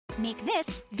Make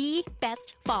this the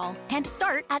best fall and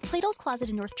start at Plato's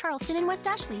Closet in North Charleston and West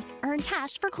Ashley. Earn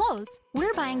cash for clothes.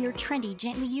 We're buying your trendy,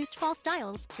 gently used fall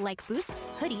styles like boots,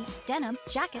 hoodies, denim,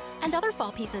 jackets, and other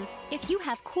fall pieces. If you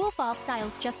have cool fall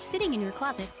styles just sitting in your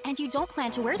closet and you don't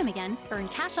plan to wear them again, earn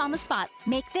cash on the spot.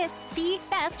 Make this the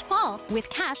best fall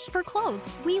with cash for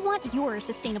clothes. We want your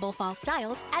sustainable fall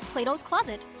styles at Plato's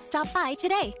Closet. Stop by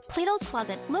today. Plato's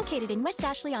Closet, located in West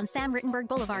Ashley on Sam Rittenberg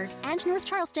Boulevard and North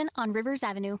Charleston on Rivers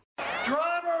Avenue.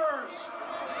 Drivers,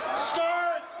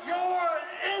 start your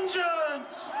engines!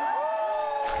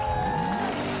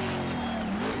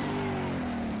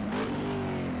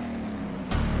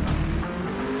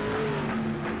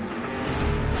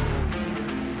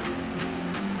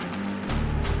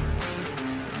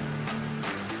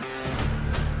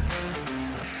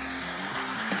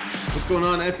 What's going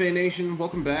on, FA Nation?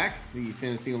 Welcome back to the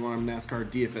Fantasy Alarm NASCAR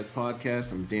DFS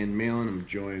podcast. I'm Dan Malin. I'm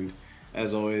joined,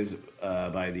 as always,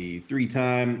 by the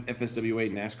three-time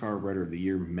FSWA NASCAR Writer of the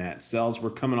Year, Matt Sells. We're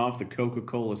coming off the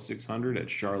Coca-Cola 600 at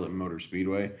Charlotte Motor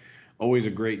Speedway. Always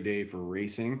a great day for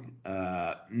racing.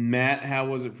 Matt, how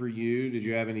was it for you? Did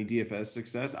you have any DFS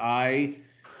success? I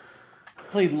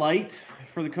played light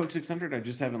for the Coke 600. I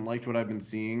just haven't liked what I've been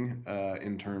seeing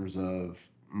in terms of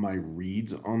my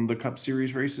reads on the Cup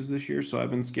Series races this year, so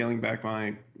I've been scaling back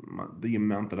the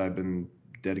amount that I've been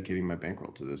dedicating my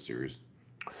bankroll to this series.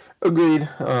 Agreed.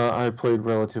 I played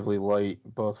relatively light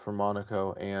both for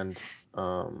Monaco and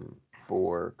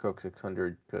for Coke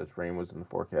 600 because rain was in the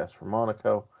forecast for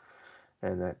Monaco,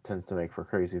 and that tends to make for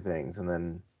crazy things. And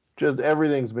then just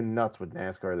everything's been nuts with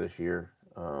NASCAR this year.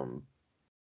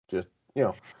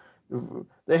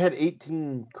 They had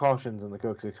 18 cautions in the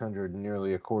Coke 600, and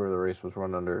nearly a quarter of the race was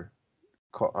run under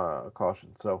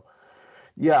caution. So,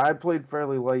 yeah, I played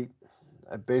fairly light.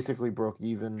 I basically broke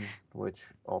even, which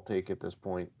I'll take at this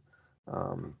point.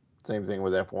 Same thing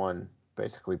with F1,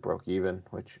 basically broke even,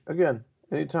 which, again,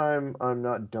 anytime I'm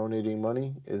not donating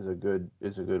money is a good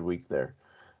week there.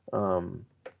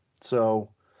 So,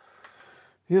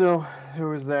 there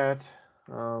was that.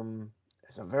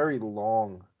 It's a very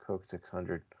long Coke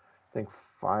 600. I think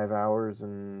 5 hours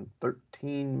and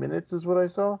 13 minutes is what I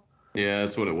saw. Yeah,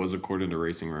 that's what it was according to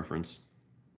Racing Reference.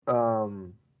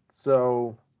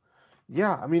 So,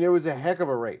 yeah, I mean, it was a heck of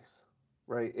a race,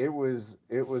 right? It was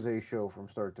a show from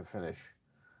start to finish,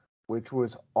 which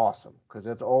was awesome because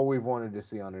that's all we've wanted to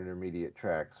see on intermediate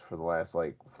tracks for the last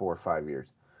 4 or 5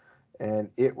 years, and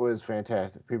it was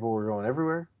fantastic. People were going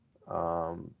everywhere.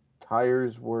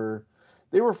 Tires were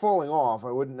falling off.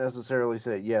 I wouldn't necessarily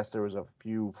say, yes, there was a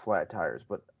few flat tires,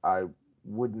 but I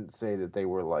wouldn't say that they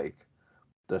were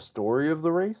the story of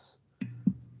the race.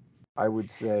 I would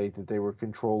say that they were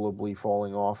controllably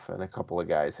falling off, and a couple of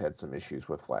guys had some issues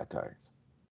with flat tires.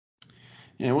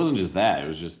 Yeah, it wasn't just that. It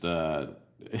was just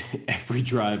every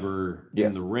driver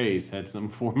in the race had some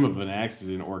form of an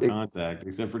accident or contact,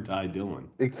 except for Ty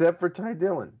Dillon.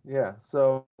 Yeah.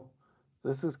 So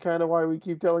this is kind of why we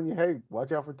keep telling you, hey,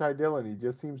 watch out for Ty Dillon. He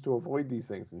just seems to avoid these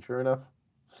things. And sure enough,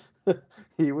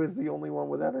 he was the only one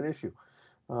without an issue.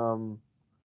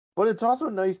 But it's also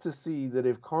nice to see that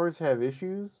if cars have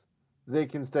issues, they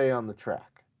can stay on the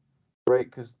track, right?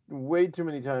 Because way too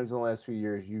many times in the last few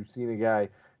years, you've seen a guy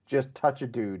just touch a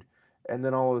dude, and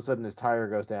then all of a sudden his tire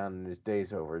goes down and his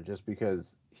day's over just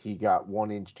because he got 1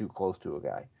 inch too close to a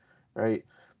guy, right?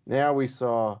 Now we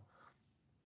saw,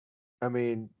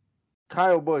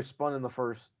 Kyle Busch spun in the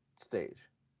first stage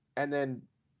and then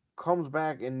comes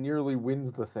back and nearly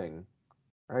wins the thing,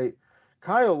 right?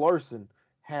 Kyle Larson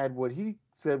had what he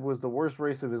said was the worst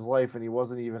race of his life, and he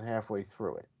wasn't even halfway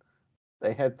through it.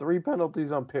 They had 3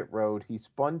 penalties on pit road. He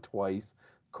spun twice.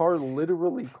 Car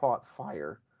literally caught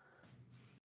fire.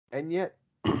 And yet,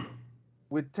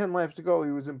 with 10 laps to go,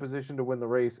 he was in position to win the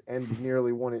race and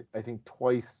nearly won it, I think,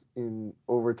 twice in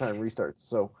overtime restarts.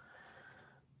 So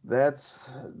that's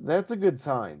a good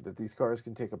sign that these cars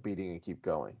can take a beating and keep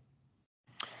going.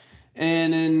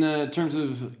 And in terms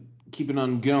of keeping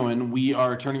on going, we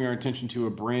are turning our attention to a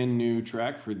brand new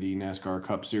track for the NASCAR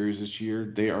Cup Series this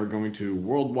year. They are going to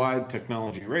Worldwide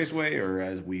Technology Raceway, or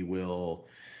as we will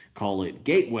call it,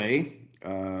 Gateway.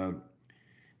 The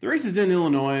race is in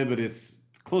Illinois, but it's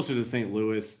closer to St.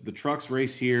 Louis. The trucks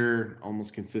race here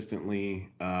almost consistently,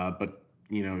 but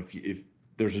if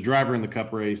there's a driver in the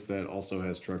Cup race that also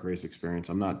has truck race experience,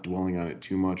 I'm not dwelling on it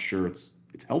too much. Sure, it's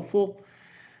helpful.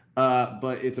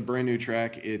 But it's a brand new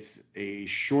track. It's a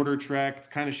shorter track. It's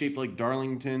kind of shaped like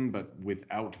Darlington, but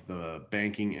without the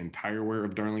banking and tire wear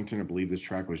of Darlington. I believe this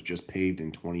track was just paved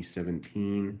in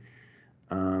 2017.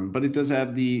 But it does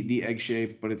have the egg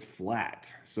shape, but it's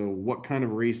flat. So what kind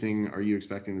of racing are you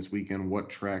expecting this weekend? What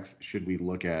tracks should we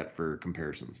look at for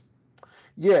comparisons?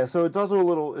 Yeah, so it's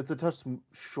also it's a touch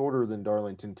shorter than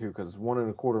Darlington too, because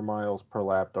 1.25 miles per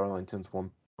lap. Darlington's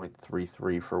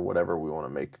 1.33 for whatever we want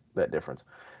to make that difference.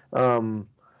 Um,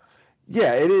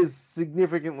 yeah, it is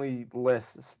significantly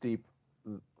less steep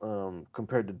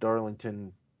compared to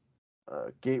Darlington.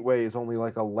 Gateway is only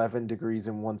like 11 degrees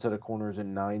in one set of corners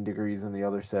and 9 degrees in the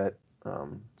other set.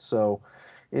 So,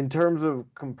 in terms of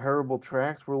comparable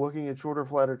tracks, we're looking at shorter,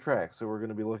 flatter tracks. So, we're going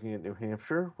to be looking at New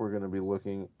Hampshire. We're going to be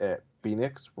looking at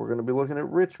Phoenix. We're going to be looking at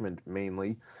Richmond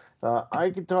mainly. I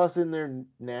could toss in there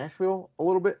Nashville a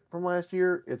little bit from last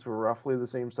year. It's roughly the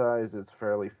same size. It's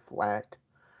fairly flat,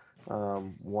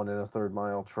 1.33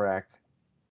 mile track.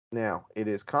 Now, it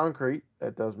is concrete.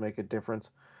 That does make a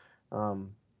difference.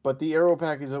 Um, but the aero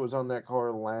package that was on that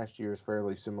car last year is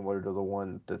fairly similar to the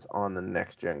one that's on the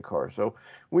next gen car. So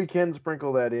we can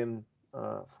sprinkle that in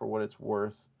for what it's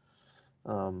worth.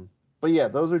 But yeah,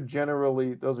 those are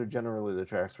generally the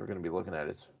tracks we're going to be looking at.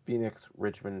 It's Phoenix,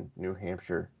 Richmond, New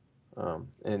Hampshire,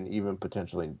 and even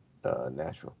potentially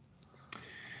Nashville.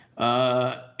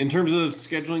 In terms of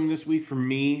scheduling this week for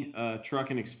me, Truck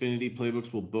and Xfinity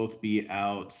playbooks will both be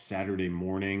out Saturday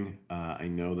morning. I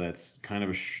know that's kind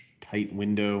of a tight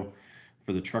window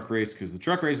for the truck race because the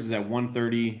truck race is at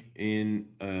 1:30 in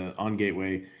on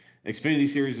Gateway. Xfinity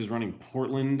Series is running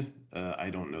Portland. I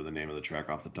don't know the name of the track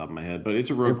off the top of my head, but it's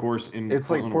a road It's course in it's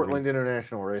like Portland, Oregon. Portland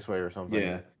International Raceway or something,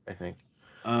 Yeah. I think.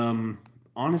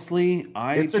 Honestly,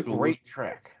 I It's a took a look. great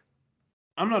track.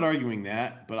 I'm not arguing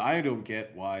that, but I don't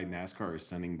get why NASCAR is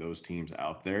sending those teams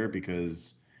out there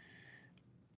because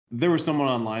there was someone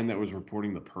online that was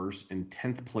reporting the purse in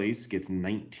 10th place gets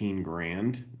 19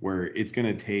 grand, where it's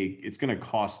going to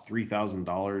cost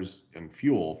 $3,000 in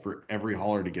fuel for every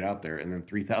hauler to get out there and then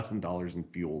 $3,000 in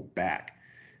fuel back.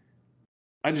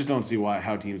 I just don't see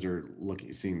how teams are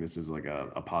seeing this as like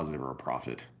a positive or a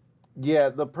profit. Yeah,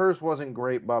 the purse wasn't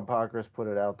great. Bob Pockrass put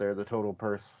it out there. The total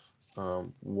purse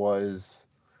was,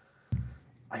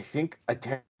 I think, a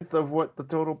tenth of what the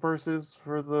total purse is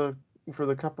for the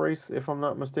cup race, if I'm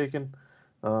not mistaken.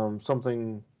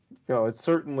 Something, it's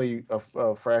certainly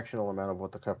a fractional amount of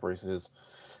what the cup race is.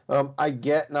 I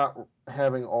get not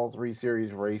having all three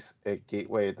series race at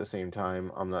Gateway at the same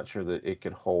time. I'm not sure that it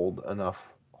could hold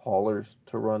enough haulers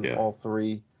to run Yeah. all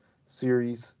three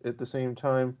series at the same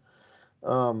time.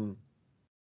 Um,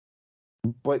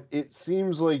 But it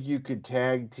seems like you could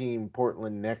tag team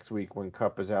Portland next week when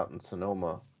Cup is out in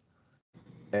Sonoma,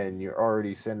 and you're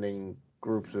already sending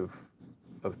groups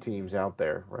of teams out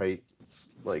there, right?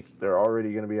 Like they're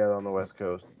already going to be out on the West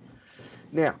Coast.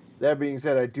 Now, that being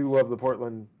said, I do love the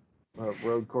Portland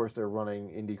road course they're running.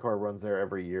 IndyCar runs there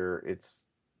every year. It's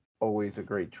always a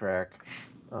great track.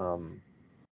 Um,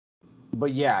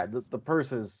 but yeah, the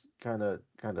purses kind of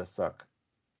suck,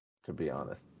 to be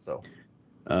honest. So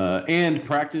And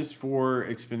practice for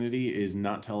Xfinity is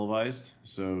not televised,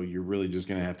 so you're really just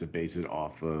going to have to base it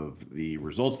off of the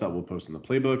results that we'll post in the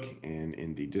playbook and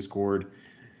in the Discord.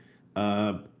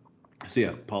 So yeah,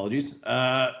 apologies.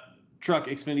 Truck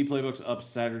Xfinity playbooks up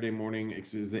Saturday morning.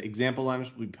 The example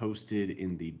lineups will be posted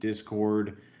in the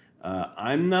Discord.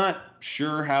 I'm not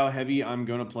sure how heavy I'm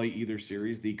going to play either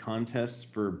series. The contests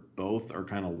for both are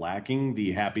kind of lacking.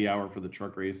 The happy hour for the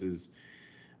truck race is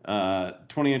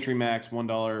 20 entry max,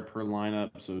 $1 per lineup,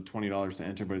 so $20 to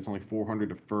enter, but it's only 400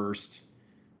 to first.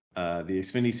 The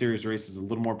Xfinity Series race is a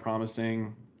little more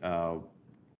promising.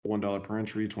 $1 per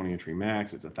entry, 20 entry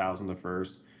max. It's 1,000 to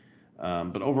first.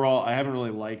 But overall, I haven't really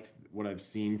liked what I've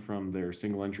seen from their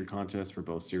single entry contest for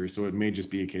both series. So it may just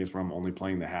be a case where I'm only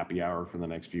playing the happy hour for the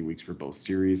next few weeks for both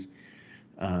series.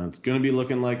 It's going to be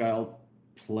looking like I'll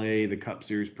play the Cup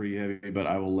Series pretty heavy, but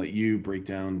I will let you break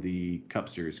down the Cup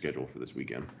Series schedule for this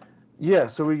weekend. yeah,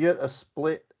 so we get a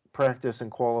split practice and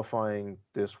qualifying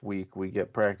this week. We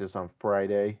get practice on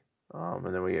Friday,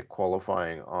 and then we get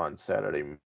qualifying on Saturday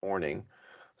morning.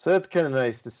 So that's kind of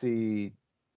nice to see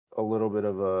a little bit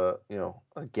of a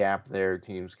gap there.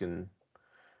 Teams can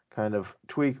kind of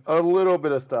tweak a little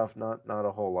bit of stuff, not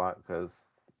a whole lot, because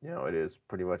it is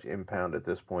pretty much impound at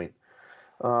this point.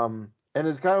 And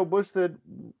as Kyle Busch said,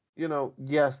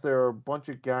 yes, there are a bunch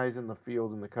of guys in the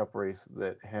field in the Cup race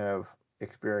that have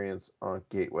experience on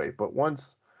Gateway, but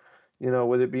once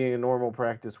with it being a normal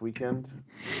practice weekend,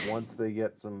 once they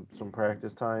get some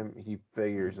practice time, he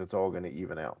figures it's all going to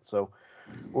even out. So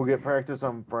we'll get practice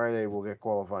on Friday, we'll get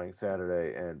qualifying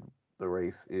Saturday, and the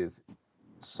race is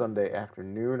Sunday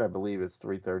afternoon. I believe it's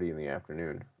 3:30 in the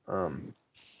afternoon.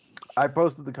 I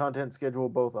posted the content schedule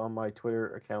both on my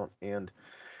Twitter account and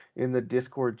in the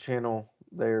Discord channel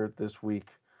there this week.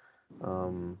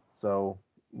 So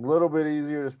a little bit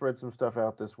easier to spread some stuff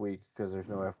out this week because there's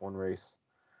no F1 race.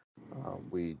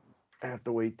 We have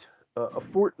to wait a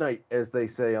fortnight, as they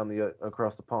say on the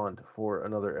across the pond, for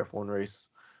another F1 race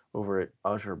over at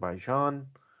Azerbaijan.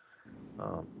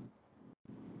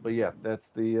 But yeah, that's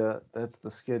the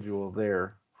schedule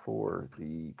there for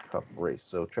the Cup race.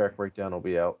 So track breakdown will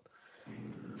be out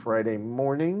Friday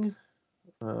morning.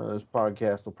 This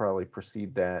podcast will probably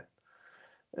precede that,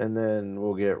 and then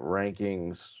we'll get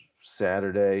rankings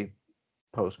Saturday,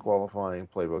 post qualifying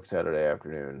playbook Saturday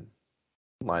afternoon,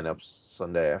 lineups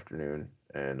Sunday afternoon,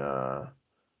 and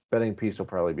betting piece will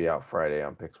probably be out Friday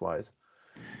on Pickswise.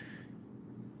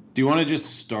 Do you want to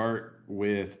just start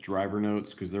with driver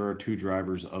notes? Because there are two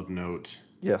drivers of note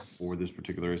for this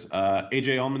particular race.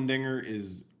 AJ Allmendinger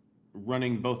is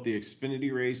running both the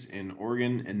Xfinity race in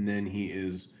Oregon, and then he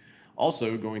is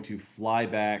also going to fly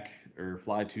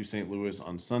to St. Louis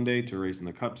on Sunday to race in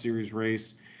the Cup Series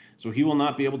race. So he will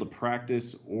not be able to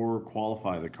practice or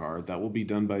qualify the car. That will be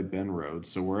done by Ben Rhodes.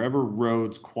 So wherever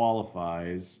Rhodes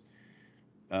qualifies,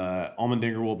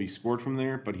 Allmendinger will be scored from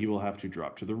there, but he will have to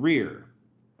drop to the rear.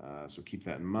 So keep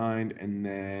that in mind. And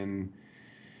then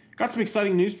got some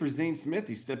exciting news for Zane Smith.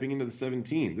 He's stepping into the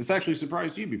 17. This actually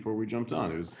surprised you before we jumped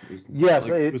on. It was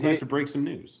nice to break some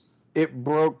news. It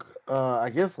broke,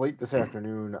 I guess, late this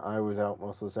afternoon. I was out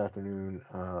most of this afternoon,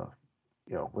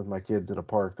 with my kids at a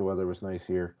park. The weather was nice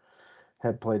here.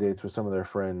 Had play dates with some of their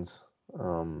friends.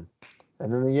 And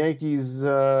then the Yankees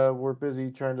were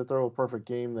busy trying to throw a perfect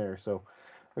game there. So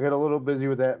I got a little busy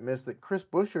with that. Missed that Chris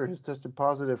Buescher has tested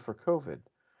positive for COVID.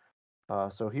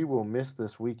 So he will miss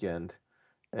this weekend,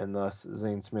 and thus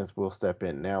Zane Smith will step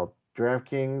in. Now,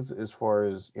 DraftKings, as far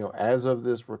as of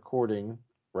this recording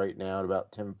right now at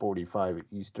about 10:45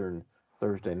 Eastern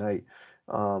Thursday night,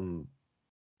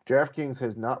 DraftKings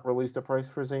has not released a price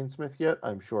for Zane Smith yet.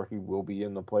 I'm sure he will be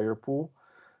in the player pool.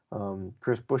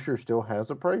 Chris Buescher still has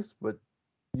a price, but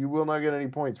you will not get any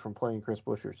points from playing Chris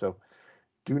Buescher. So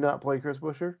do not play Chris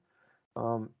Buescher.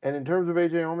 And in terms of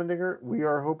AJ Allmendinger, we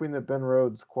are hoping that Ben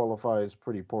Rhodes qualifies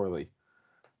pretty poorly.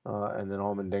 And then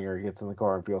Allmendinger gets in the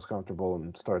car and feels comfortable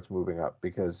and starts moving up.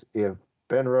 Because if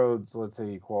Ben Rhodes, let's say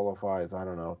he qualifies,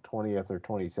 20th or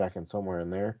 22nd, somewhere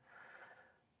in there,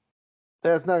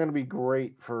 that's not going to be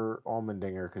great for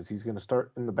Allmendinger because he's going to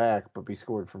start in the back but be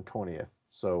scored from 20th.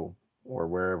 So, or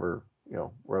wherever,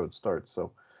 Rhodes starts.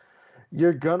 So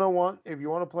you're going to want, if you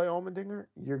want to play Allmendinger,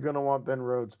 you're going to want Ben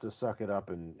Rhodes to suck it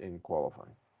up in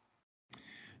qualifying.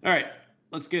 All right,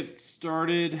 let's get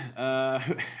started.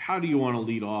 How do you want to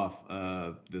lead off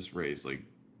this race?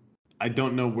 I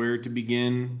don't know where to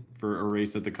begin for a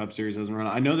race that the Cup Series hasn't run.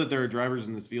 I know that there are drivers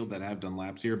in this field that have done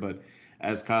laps here, but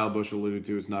as Kyle Busch alluded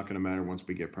to, it's not going to matter once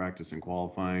we get practice and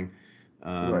qualifying.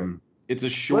 Right. It's a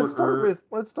shorter.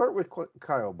 Let's start with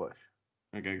Kyle Busch.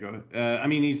 Okay, go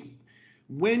ahead.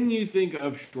 When you think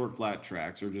of short flat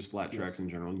tracks or just flat tracks in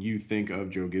general, you think of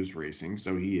Joe Gibbs Racing.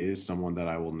 So he is someone that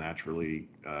I will naturally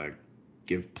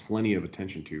give plenty of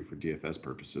attention to for DFS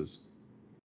purposes.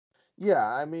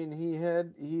 Yeah, he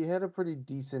had a pretty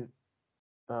decent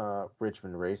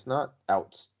Richmond race, not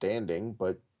outstanding,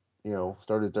 but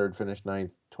started third, finished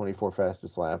ninth, 24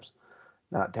 fastest laps.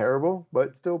 Not terrible,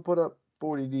 but still put up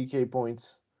 40 DK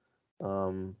points.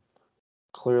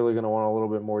 Clearly going to want a little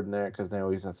bit more than that because now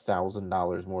he's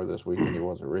 $1,000 more this week than he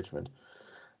was at Richmond.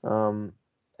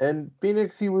 And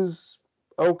Phoenix, he was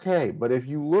okay, but if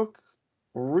you look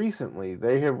recently,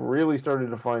 they have really started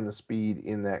to find the speed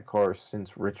in that car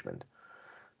since Richmond.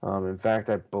 In fact,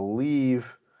 I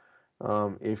believe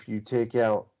if you take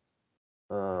out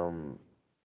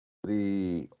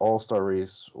the All-Star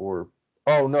race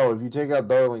if you take out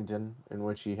Darlington, in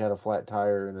which he had a flat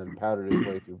tire and then powdered his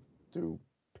way through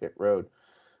pit road,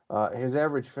 his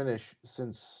average finish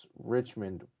since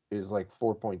Richmond is like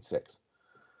 4.6.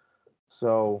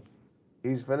 So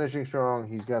he's finishing strong.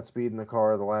 He's got speed in the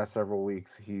car the last several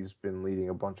weeks. He's been leading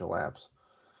a bunch of laps.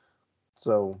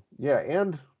 So, yeah,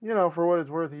 and, for what it's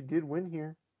worth, he did win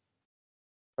here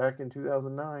back in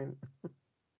 2009.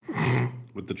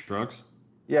 With the trucks?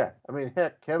 Yeah,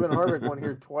 heck, Kevin Harvick won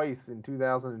here twice in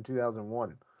 2000 and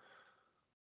 2001.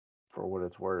 For what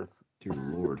it's worth. Dear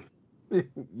Lord.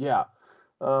 Yeah.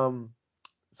 So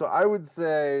I would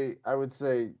say I'm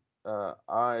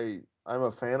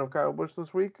a fan of Kyle Busch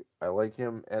this week. I like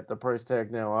him at the price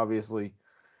tag now. Obviously,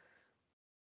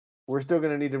 we're still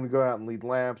going to need him to go out and lead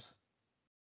laps.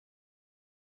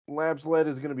 Laps led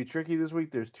is going to be tricky this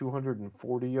week. There's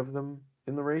 240 of them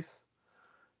in the race.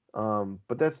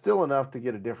 But that's still enough to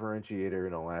get a differentiator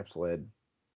in a laps led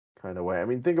kind of way.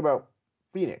 Think about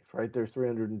Phoenix, right? There's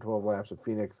 312 laps at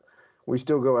Phoenix. We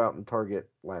still go out and target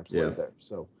laps Yeah. like that.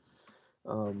 So,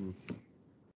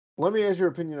 let me ask your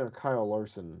opinion on Kyle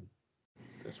Larson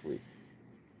this week.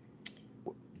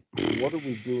 What are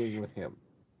we doing with him?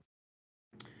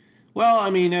 Well, I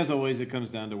mean, as always, it comes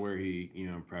down to where he,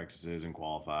 practices and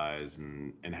qualifies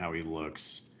and how he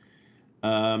looks.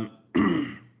 Um,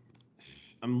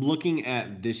 I'm looking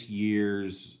at this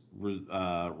year's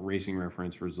racing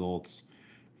reference results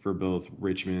for both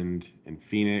Richmond and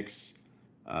Phoenix.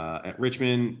 At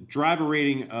Richmond, driver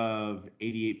rating of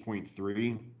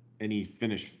 88.3, and he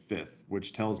finished fifth,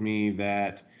 which tells me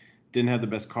that didn't have the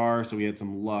best car, so he had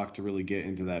some luck to really get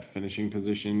into that finishing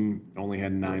position. Only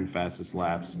had 9 fastest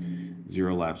laps,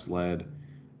 0 laps led.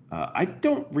 I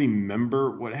don't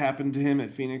remember what happened to him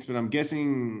at Phoenix, but I'm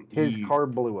guessing His car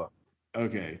blew up.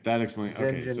 Okay, that explains. His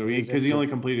Okay, engine, so his he only engine.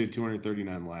 completed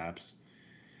 239 laps.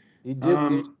 He did do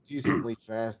Um, decently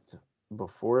fast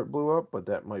before it blew up, but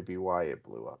that might be why it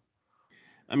blew up.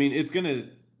 I mean, it's gonna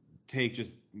take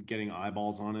just getting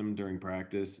eyeballs on him during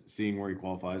practice, seeing where he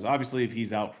qualifies. Obviously, if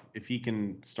he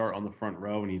can start on the front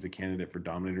row and he's a candidate for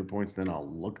dominator points, then I'll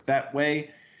look that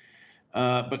way.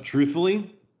 But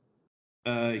truthfully,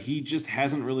 he just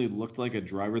hasn't really looked like a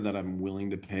driver that I'm willing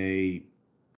to pay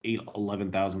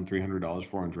 $11,300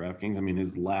 for on DraftKings. I mean,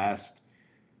 his last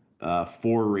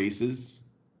 4 races,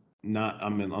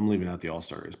 I'm leaving out the All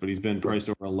Star race, but he's been priced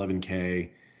over 11K.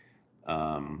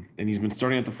 And he's been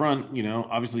starting at the front.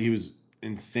 Obviously he was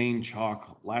insane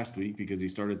chalk last week because he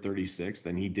started 36th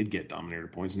and he did get dominator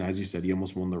points. And as you said, he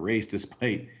almost won the race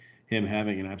despite him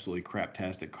having an absolutely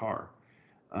craptastic car.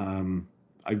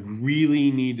 I really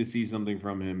need to see something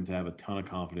from him to have a ton of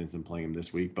confidence in playing him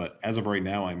this week. But as of right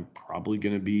now, I'm probably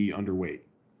going to be underweight.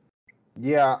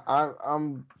 Yeah,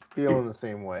 I'm feeling the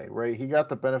same way, right? He got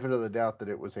the benefit of the doubt that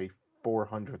it was a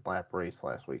 400 lap race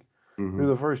last week. Through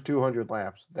the first 200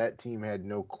 laps, that team had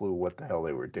no clue what the hell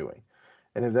they were doing.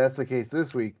 And if that's the case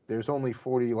this week, there's only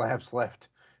 40 laps left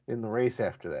in the race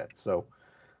after that. So,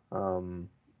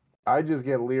 I just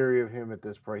get leery of him at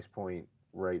this price point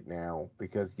right now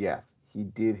because yes, he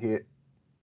did hit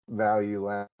value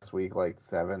last week, like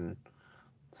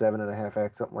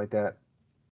 7.5x, something like that.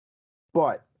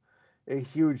 But a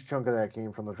huge chunk of that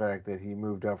came from the fact that he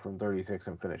moved up from 36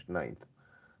 and finished ninth.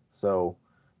 So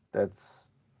that's,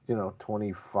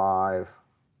 25,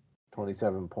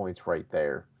 27 points right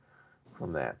there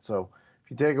from that. So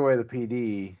if you take away the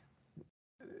PD,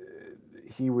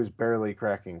 he was barely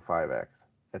cracking 5x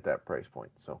at that price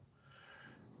point. So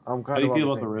I'm How kind do of you on feel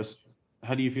the about the same. rest?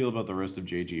 How do you feel about the rest of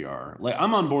JGR? Like,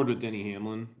 I'm on board with Denny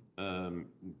Hamlin.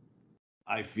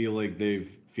 I feel like they've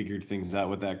figured things out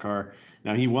with that car.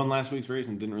 Now, he won last week's race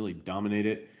and didn't really dominate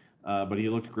it, but he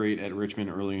looked great at Richmond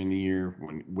earlier in the year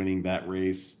when winning that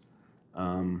race.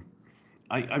 Um,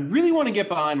 I really want to get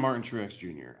behind Martin Truex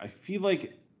Jr. I feel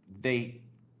like there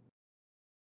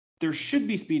should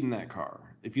be speed in that car.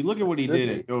 If you look at what he Should did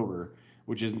be. at Dover,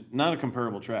 which is not a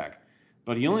comparable track,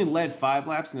 but he only led 5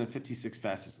 laps and had 56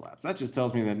 fastest laps. That just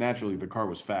tells me that naturally the car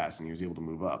was fast and he was able to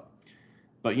move up.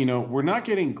 But we're not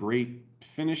getting great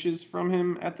finishes from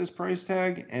him at this price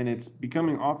tag, and it's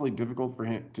becoming awfully difficult for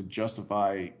him to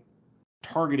justify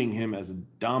targeting him as a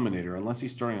dominator unless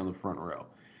he's starting on the front row.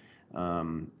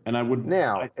 And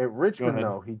Now, at go Richmond, ahead.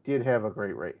 though, he did have a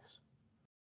great race.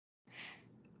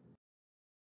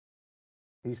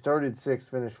 He started sixth,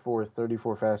 finished fourth,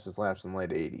 34 fastest laps, and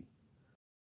led 80.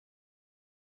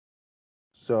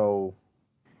 So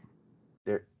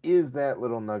there is that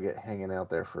little nugget hanging out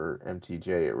there for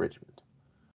MTJ at Richmond.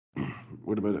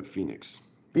 What about at Phoenix?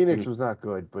 He Phoenix finished. was not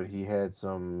good, but he had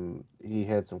some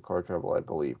car trouble, I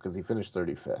believe, because he finished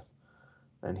 35th,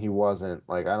 and he wasn't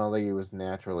like I don't think he was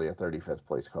naturally a 35th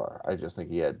place car. I just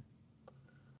think he had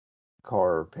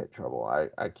car pit trouble.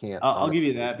 I can't I'll give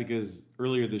you honestly. that because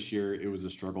earlier this year it was a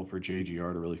struggle for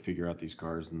JGR to really figure out these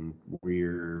cars, and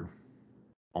we're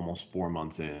almost 4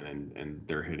 months in, and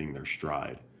they're hitting their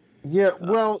stride. Yeah, Uh,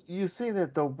 well, you say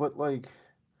that though, but like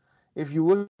if you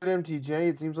look at MTJ,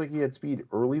 it seems like he had speed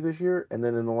early this year, and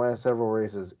then in the last several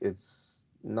races, it's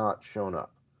not shown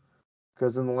up.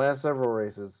 Because in the last several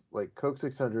races, like Coke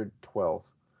 600,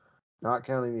 12th, not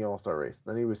counting the All Star race.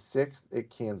 Then he was 6th at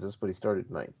Kansas, but he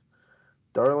started ninth.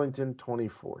 Darlington,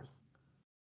 24th.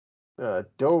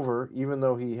 Dover, even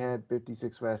though he had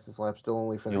 56 fastest laps, still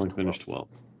only he finished only 12th. finished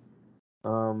 12th.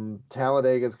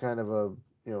 Talladega's kind of a,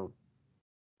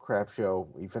 crap show.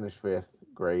 He finished 5th.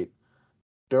 Great.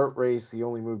 Dirt race, he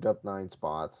only moved up 9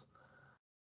 spots.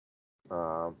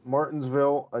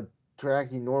 Martinsville, a track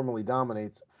he normally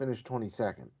dominates, finished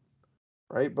 22nd.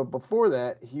 right? But before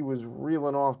that, he was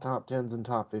reeling off top 10s and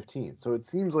top 15. So it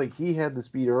seems like he had the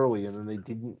speed early, and then it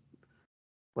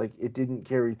didn't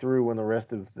carry through when the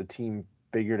rest of the team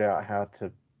figured out how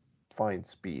to find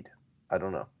speed. I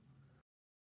don't know.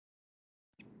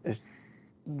 It's,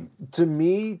 to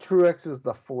me, Truex is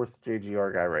the fourth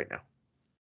JGR guy right now.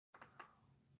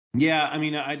 Yeah, I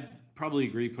mean, I'd probably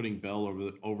agree putting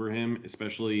Bell over him,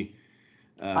 especially.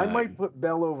 I might put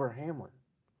Bell over Hamlin.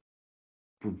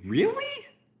 Really?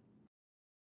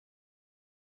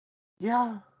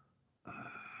 Yeah.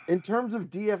 In terms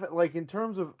of in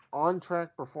terms of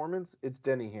on-track performance, it's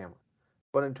Denny Hamlin.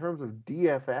 But in terms of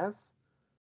DFS,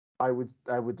 I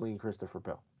would lean Christopher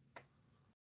Bell.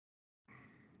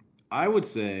 I would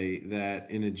say that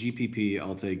in a GPP,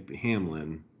 I'll take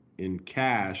Hamlin. In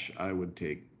cash, I would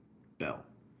take Bell.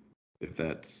 If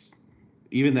that's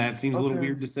even that seems a little Okay.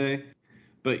 weird to say,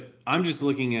 but I'm just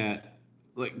looking at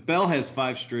like Bell has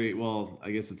 5 straight. Well,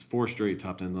 I guess it's 4 straight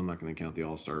top tens. I'm not going to count the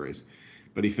All-Star race,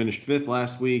 but he finished 5th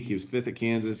last week. He was 5th at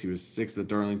Kansas. He was 6th at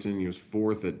Darlington. He was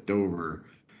 4th at Dover.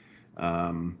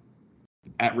 Um,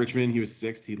 at Richmond, he was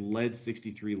 6th. He led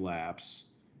 63 laps.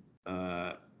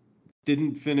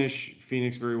 Didn't finish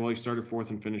Phoenix very well. He started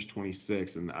 4th and finished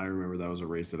 26th, and I remember that was a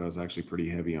race that I was actually pretty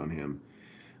heavy on him.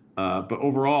 But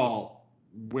overall,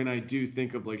 when I do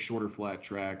think of like shorter flat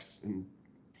tracks, and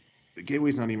the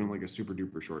Gateway's not even like a super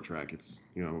duper short track. It's,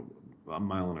 a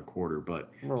mile and a quarter,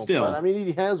 but No, but still, I mean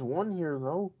he has one here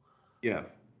though. yeah.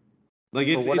 Like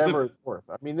For it's a whatever it's worth.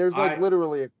 I mean, there's like I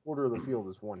literally a quarter of the field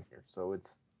is one here, so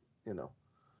it's, yeah.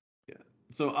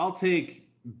 So I'll take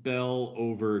Bell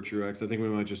over Truex. I think we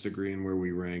might just agree on where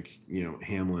we rank,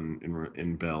 Hamlin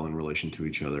and Bell in relation to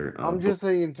each other. I'm But just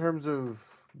saying in terms of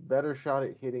better shot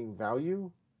at hitting value,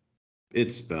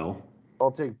 it's Bell.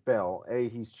 I'll take Bell. A,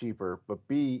 he's cheaper, but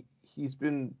B, he's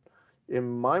been, in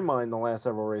my mind, the last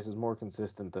several races more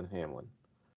consistent than Hamlin.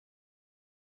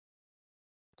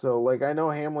 So, like, I know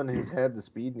Hamlin has had the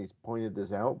speed and he's pointed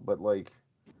this out, but like,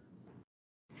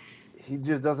 he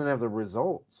just doesn't have the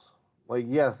results. Like,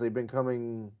 yes, they've been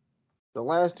coming. The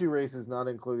last 2 races, not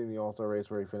including the All Star race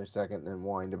where he finished second and then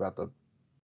whined about the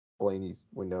Blaney's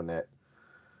window net.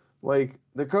 Like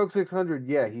the Coke 600,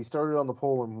 yeah, he started on the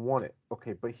pole and won it.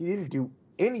 Okay, but he didn't do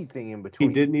anything in He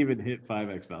between. didn't even hit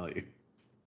 5x value.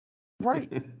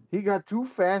 Right. He got two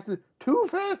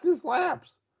fastest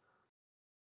laps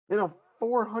in a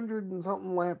 400 and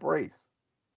something lap race.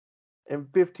 And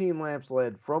 15 laps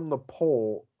led from the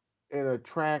pole in a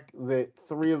track that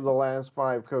 3 of the last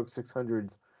 5 Coke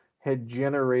 600s had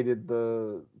generated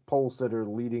the pole sitter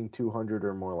leading 200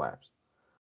 or more laps.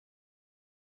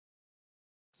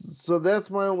 So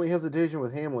that's my only hesitation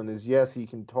with Hamlin is yes, he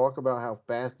can talk about how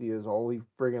fast he is all he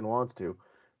friggin' wants to,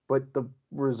 but the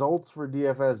results for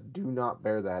DFS do not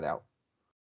bear that out.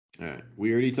 All right.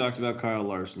 We already talked about Kyle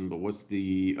Larson, but what's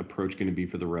the approach going to be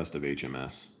for the rest of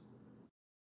HMS?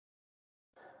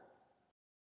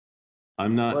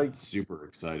 I'm Like, not super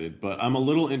excited, but I'm a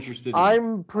little interested in.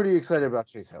 I'm pretty excited about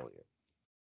Chase Elliott.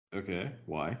 Okay,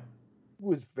 why? He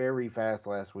was very fast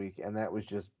last week, and that was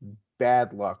just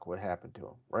bad luck what happened to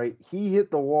him, right? He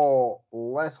hit the wall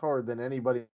less hard than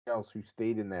anybody else who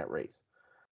stayed in that race.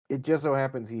 It just so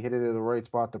happens he hit it at the right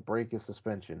spot to break his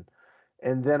suspension.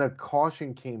 And then a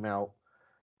caution came out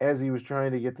as he was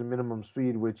trying to get to minimum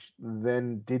speed, which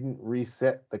then didn't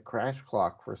reset the crash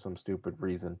clock for some stupid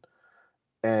reason.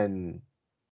 And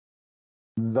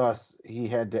thus he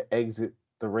had to exit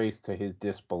the race to his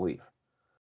disbelief.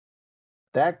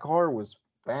 That car was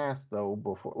fast though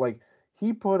before, like,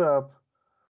 he put up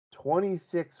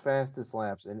 26 fastest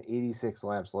laps and 86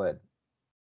 laps led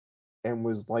and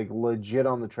was like legit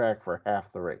on the track for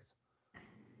half the race.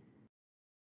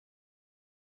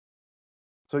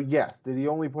 So yes, did he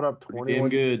only put up Pretty damn 21?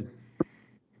 good.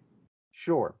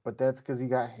 Sure, but that's because he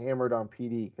got hammered on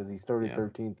PD because he started Yeah.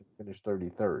 13th and finished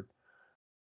 33rd.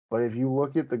 But if you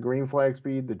look at the green flag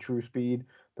speed, the true speed,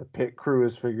 the pit crew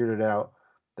has figured it out.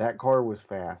 That car was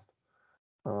fast.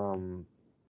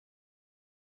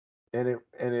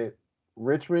 And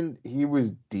Richmond, he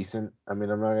was decent. I mean,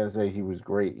 I'm not gonna say he was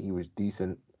great. He was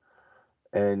decent,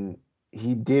 and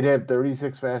he did have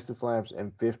 36 fastest laps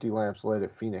and 50 laps led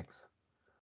at Phoenix,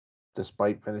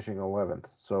 despite finishing 11th.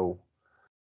 So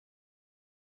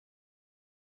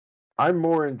I'm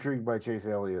more intrigued by Chase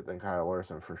Elliott than Kyle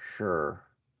Larson for sure.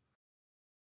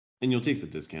 And you'll take the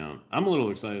discount. I'm a little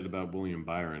excited about William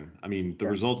Byron. I mean, the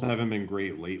Yeah. results haven't been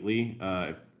great lately.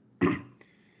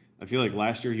 I feel like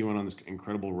last year he went on this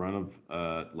incredible run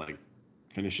of like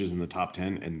finishes in the top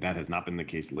 10, and that has not been the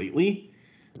case lately.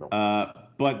 No.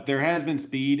 But there has been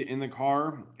speed in the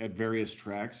car at various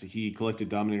tracks. He collected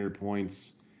Dominator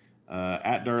points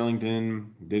at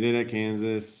Darlington, did it at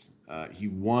Kansas. He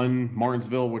won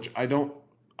Martinsville, which I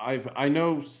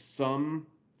know some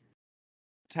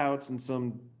touts and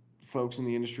some folks in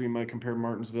the industry might compare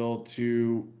Martinsville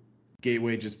to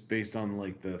Gateway just based on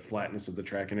like the flatness of the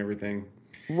track and everything.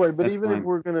 Right, but That's even if fine.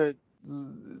 we're gonna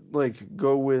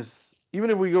go with, even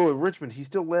if we go with Richmond, he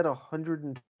still led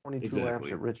 122 laps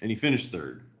Exactly. at Richmond, And he finished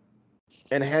third.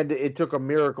 and it took a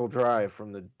miracle drive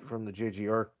from the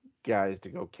JGR guys to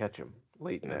go catch him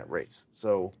late in Yeah. that race.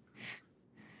 So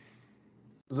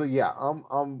yeah,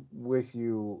 I'm with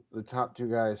you. The top two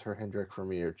guys for Hendrick for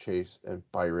me are Chase and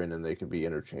Byron, and they could be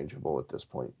interchangeable at this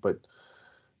point. But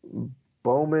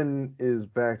Bowman is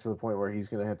back to the point where he's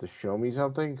going to have to show me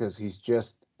something, because he's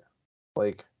just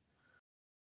like,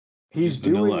 he's Just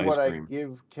vanilla doing ice what I cream.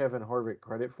 give Kevin Harvick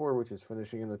credit for, which is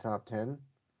finishing in the top 10.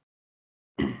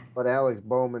 But Alex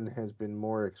Bowman has been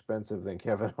more expensive than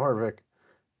Kevin Harvick,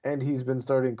 and he's been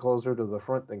starting closer to the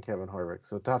front than Kevin Harvick.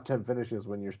 So top 10 finishes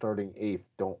when you're starting 8th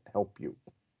don't help you.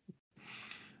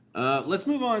 Let's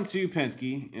move on to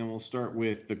Penske, and we'll start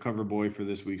with the cover boy for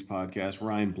this week's podcast,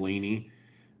 Ryan Blaney.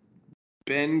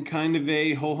 Been kind of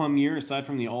a ho-hum year, aside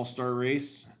from the All-Star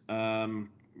race.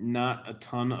 Not a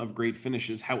ton of great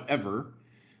finishes. However,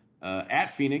 at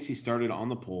Phoenix, he started on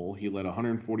the pole. He led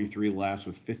 143 laps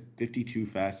with 52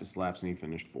 fastest laps, and he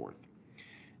finished fourth.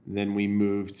 Then we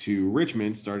moved to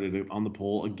Richmond, started on the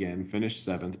pole again, finished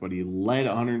seventh, but he led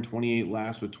 128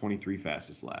 laps with 23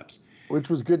 fastest laps. Which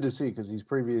was good to see, because he's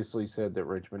previously said that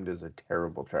Richmond is a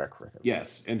terrible track for him.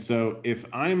 Yes, and so if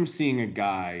I'm seeing a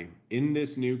guy in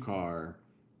this new car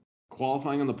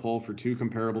qualifying on the pole for two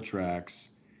comparable tracks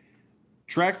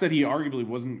that he arguably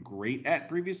wasn't great at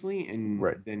previously, and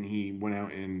Right. then he went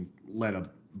out and led a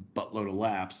buttload of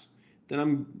laps, then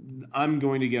I'm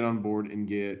going to get on board and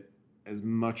get as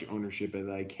much ownership as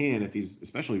I can,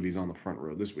 especially if he's on the front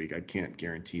row this week. I can't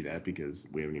guarantee that because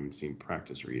we haven't even seen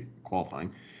practice or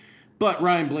qualifying. But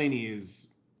Ryan Blaney is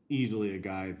easily a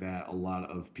guy that a lot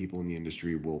of people in the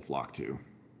industry will flock to.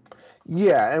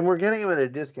 Yeah, and we're getting him at a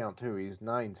discount too. He's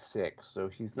 9.6, so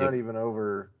he's not Yep. even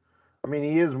over. I mean,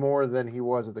 he is more than he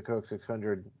was at the Coke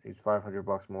 600. He's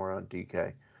 $500 more on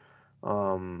DK.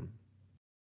 And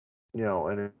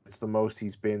it's the most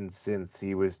he's been since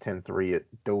he was 10.3 at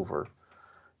Dover.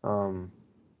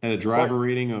 Had a But driver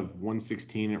rating of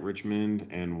 116 at Richmond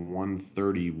and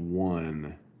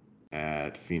 131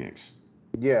 at Phoenix.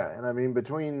 yeah, and I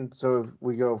mean, so if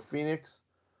we go Phoenix,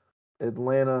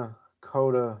 Atlanta,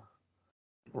 Coda,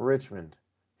 Richmond,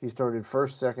 he started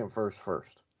first, second, first.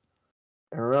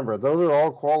 And remember, those are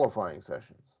all qualifying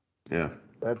sessions. Yeah.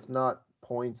 That's not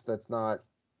points. That's not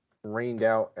rained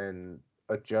out and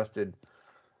adjusted.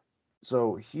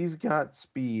 So he's got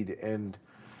speed, and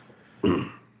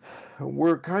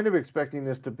we're kind of expecting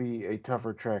this to be a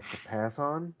tougher track to pass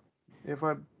on. If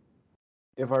I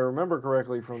remember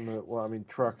correctly from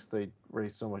trucks, they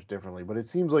race so much differently, but it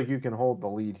seems like you can hold the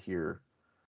lead here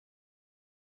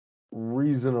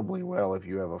reasonably well if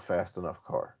you have a fast enough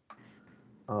car.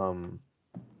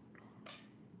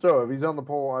 So if he's on the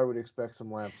pole, I would expect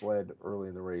some laps led early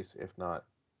in the race, if not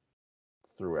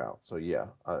throughout. So yeah,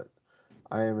 I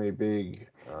am a big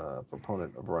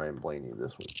proponent of Ryan Blaney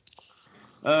this week.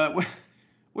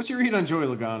 What's your read on Joey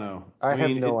Logano? I have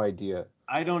mean, no idea.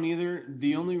 I don't either.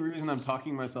 The only reason I'm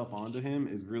talking myself onto him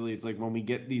is really it's like when we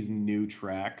get these new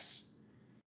tracks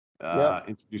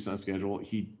introduced on schedule,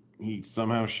 he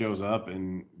somehow shows up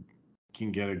and can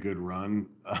get a good run.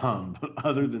 But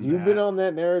other than You've been that, on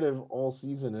that narrative all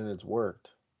season, and it's worked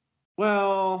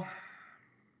well,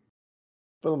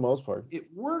 for the most part.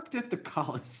 it worked at the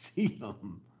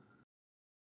Coliseum.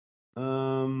 It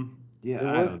Yeah, I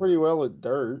worked don't know. pretty well at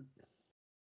dirt.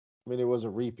 I mean, it was a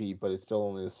repeat, but it's still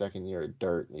only the second year at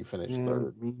dirt, and he finished Yeah,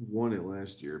 third. he won it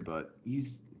last year, but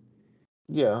he's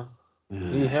Yeah,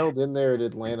 he held in there at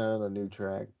Atlanta on a new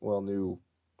track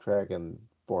and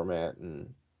format,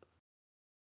 and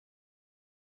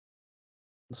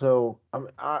so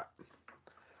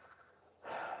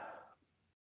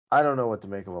I don't know what to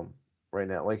make of him right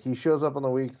now. Like, he shows up on the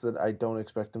weeks that I don't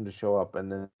expect him to show up,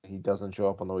 and then he doesn't show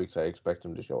up on the weeks I expect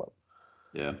him to show up.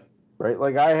 yeah. Right?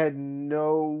 Like, I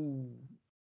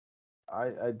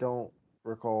don't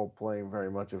recall playing very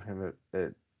much of him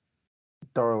at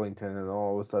Darlington, and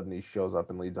all of a sudden he shows up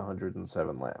and leads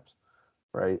 107 laps,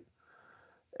 right?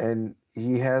 And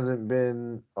he hasn't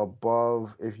been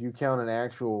above, if you count an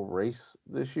actual race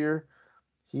this year,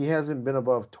 he hasn't been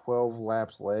above 14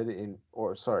 laps led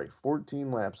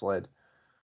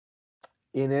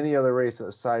in any other race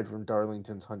aside from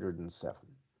Darlington's 107.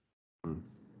 Hmm.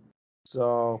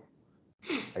 So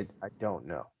I don't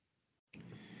know.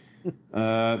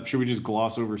 Should we just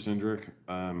gloss over Cindric?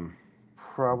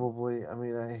 Probably. I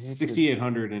mean, I hate to.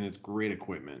 6,800 and it's great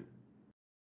equipment.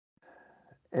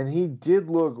 And he did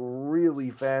look really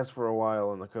fast for a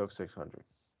while in the Coke 600,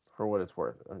 for what it's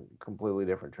worth. A completely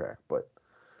different track, but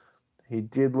he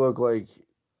did look like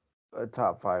a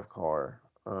top 5 car.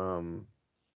 But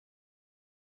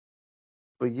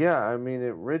yeah, I mean,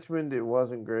 at Richmond, it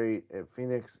wasn't great. At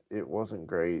Phoenix, it wasn't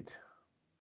great.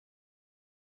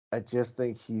 I just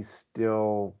think he's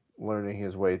still learning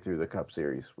his way through the Cup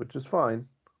Series, which is fine.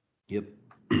 Yep.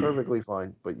 Perfectly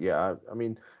fine. But yeah, I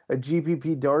mean, a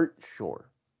GPP dart, sure.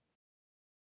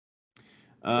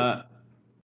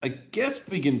 I guess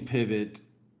we can pivot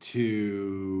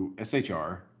to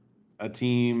SHR, a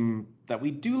team that we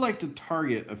do like to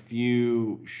target a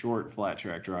few short flat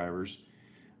track drivers.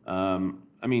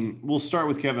 I mean, we'll start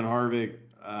with Kevin Harvick.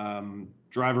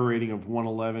 Driver rating of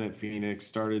 111 at Phoenix,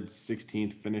 started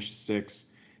 16th, finished 6th,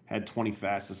 had 20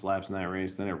 fastest laps in that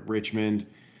race. Then at Richmond,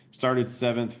 started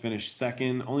 7th, finished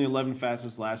 2nd, only 11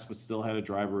 fastest laps, but still had a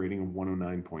driver rating of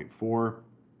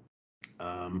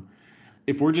 109.4.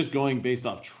 If we're just going based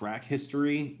off track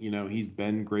history, he's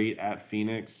been great at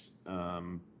Phoenix.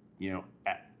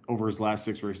 Over his last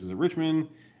 6 races at Richmond,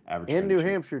 average and New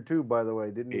finish Hampshire too, by the way,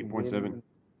 didn't he 8.7. win?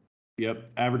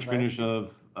 Yep, average finish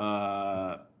of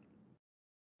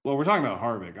well, we're talking about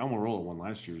Harvick. Almirola won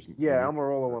last year's. Yeah,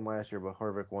 Almirola won last year, but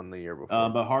Harvick won the year before.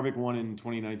 But Harvick won in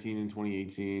 2019 and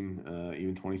 2018,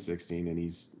 even 2016, and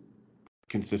he's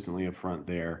consistently up front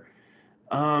there.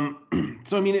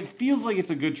 So I mean, it feels like it's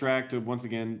a good track to once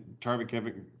again target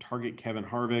Kevin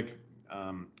Harvick.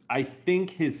 I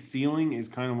think his ceiling is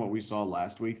kind of what we saw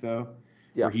last week, though,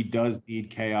 where he does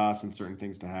need chaos and certain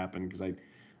things to happen. Because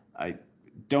I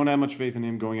don't have much faith in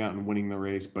him going out and winning the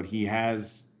race, but he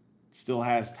still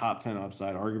has top 10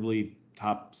 upside, arguably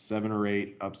top 7 or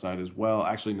 8 upside as well.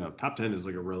 Actually, no, top 10 is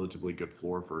like a relatively good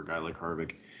floor for a guy like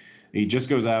Harvick. He just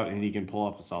goes out and he can pull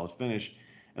off a solid finish.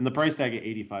 And the price tag at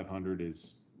 8,500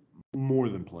 is more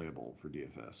than playable for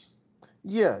DFS.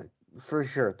 Yeah, for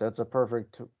sure. That's a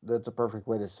perfect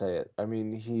way to say it. I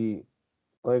mean,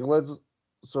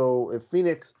 so at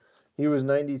Phoenix, he was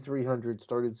 9,300,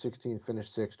 started 16th,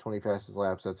 finished 6th, 20 fastest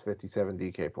laps, that's 57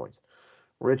 DK points.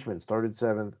 Richmond started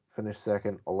 7th, finished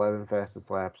 2nd, 11 fastest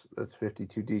laps, that's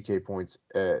 52 DK points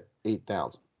at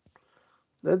 8,000.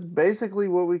 That's basically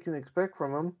what we can expect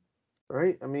from him,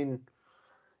 right? I mean,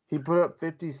 he put up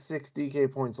 56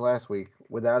 DK points last week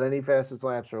without any fastest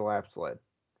laps or laps led,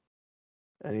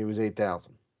 and he was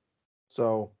 8,000.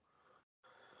 So,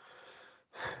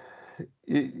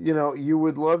 you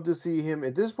would love to see him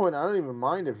at this point. I don't even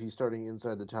mind if he's starting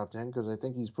inside the top 10 because I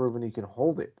think he's proven he can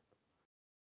hold it.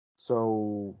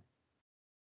 So,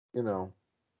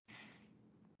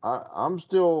 I'm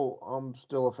still a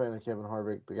fan of Kevin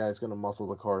Harvick. The guy's going to muscle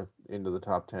the car into the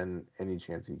top 10 any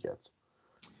chance he gets.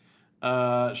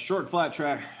 Short flat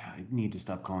track. I need to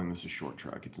stop calling this a short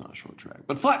track. It's not a short track,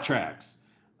 but flat tracks.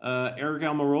 Eric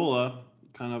Almirola,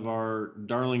 kind of our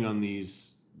darling on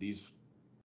these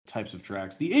types of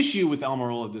tracks. The issue with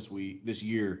Almirola this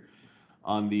year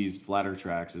on these flatter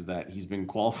tracks is that he's been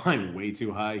qualifying way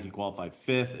too high. He qualified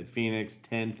 5th at Phoenix,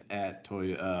 10th at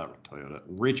Toyota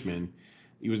Richmond.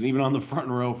 He was even on the front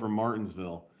row for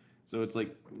Martinsville. So it's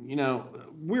like,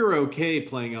 we're okay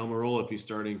playing Almirola if he's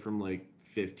starting from like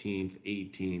 15th,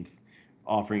 18th,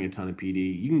 offering a ton of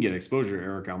PD. You can get exposure to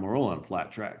Eric Almirola on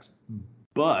flat tracks.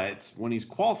 But when he's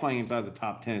qualifying inside the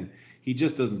top 10, he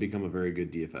just doesn't become a very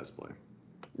good DFS play.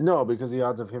 No, because the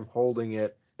odds of him holding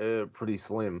it pretty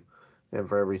slim. And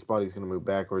for every spot he's going to move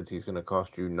backwards, he's going to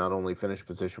cost you not only finish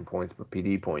position points, but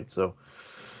PD points. So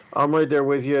I'm right there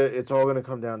with you. It's all going to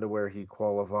come down to where he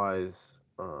qualifies.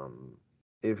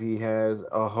 If he has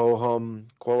a ho-hum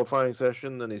qualifying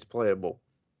session, then he's playable.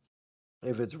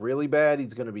 If it's really bad,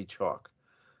 he's going to be chalk.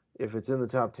 If it's in the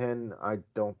top 10, I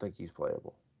don't think he's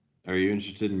playable. Are you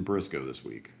interested in Briscoe this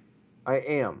week? I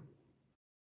am.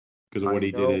 Because of what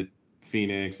he did at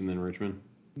Phoenix and then Richmond?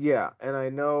 Yeah, and I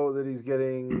know that he's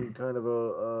getting kind of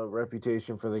a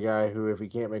reputation for the guy who, if he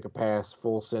can't make a pass,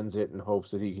 full sends it and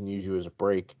hopes that he can use you as a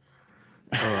break.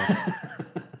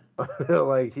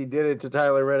 Like he did it to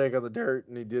Tyler Reddick on the dirt,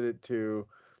 and he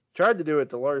tried to do it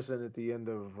to Larson at the end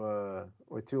of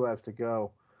with 2 laps to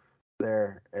go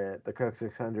there at the Cook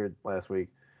 600 last week.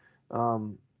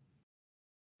 But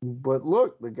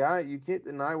look, the guy, you can't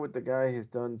deny what the guy has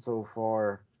done so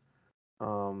far.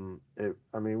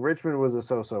 Richmond was a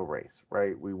so-so race,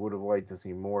 right? We would have liked to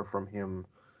see more from him.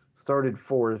 Started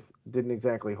 4th, didn't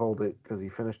exactly hold it because he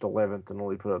finished 11th and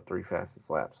only put up 3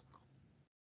 fastest laps.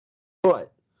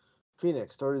 But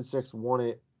Phoenix started 6th, won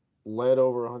it, led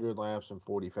over 100 laps and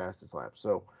 40 fastest laps.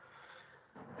 So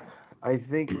I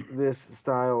think this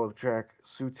style of track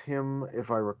suits him. If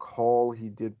I recall, he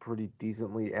did pretty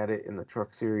decently at it in the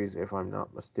Truck Series, if I'm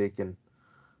not mistaken.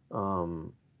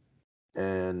 Um,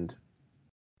 and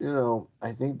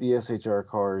I think the SHR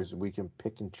cars, we can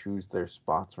pick and choose their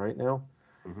spots right now.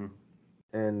 Mm-hmm.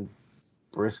 And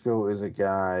Briscoe is a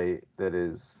guy that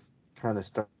is kind of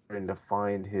starting to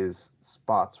find his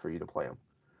spots for you to play him.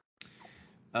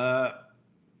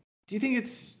 Do you think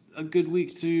it's a good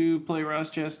week to play Ross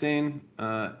Chastain?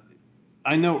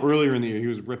 I know earlier in the year he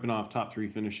was ripping off top 3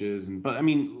 finishes, but I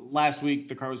mean last week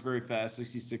the car was very fast,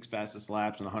 66 fastest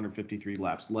laps and 153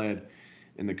 laps led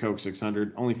in the Coke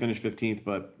 600. Only finished 15th,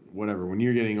 but whatever. When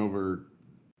you're getting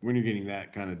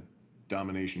that kind of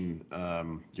domination,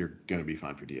 you're gonna be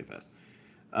fine for DFS.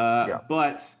 Yeah.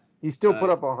 But He still put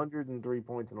up 103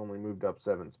 points and only moved up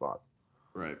 7 spots.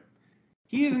 right.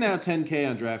 He is now 10K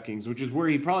on DraftKings, which is where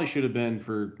he probably should have been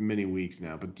for many weeks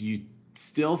now. But do you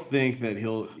still think that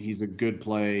he's a good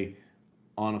play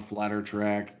on a flatter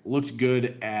track? Looked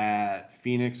good at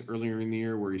Phoenix earlier in the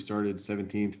year, where he started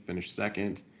 17th, finished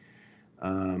second.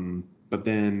 But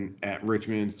then at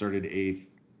Richmond, started 8th,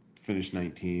 finished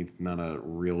 19th. Not a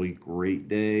really great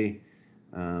day.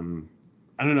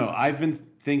 I don't know. I've been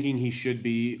thinking he should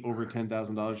be over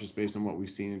 $10,000 just based on what we've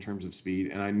seen in terms of speed.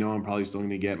 And I know I'm probably still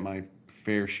going to get my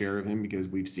fair share of him because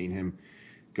we've seen him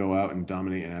go out and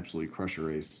dominate and absolutely crush a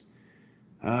race.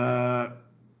 But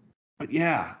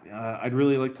yeah, I'd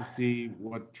really like to see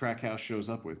what Trackhouse shows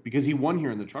up with because he won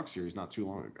here in the Truck Series not too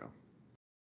long ago.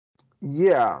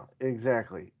 Yeah,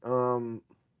 exactly.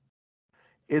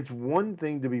 It's one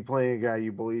thing to be playing a guy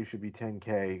you believe should be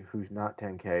 10K who's not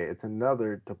 10K. It's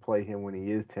another to play him when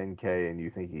he is 10K and you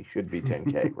think he should be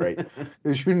 10K, right?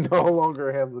 Because you no longer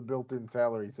have the built-in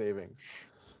salary savings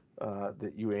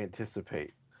that you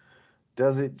anticipate.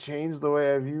 Does it change the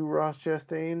way I view Ross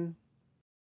Chastain?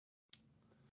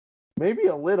 Maybe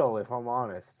a little, if I'm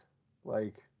honest.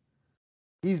 Like,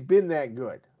 he's been that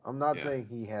good. I'm not saying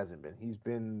he hasn't been. He's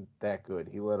been that good.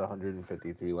 He led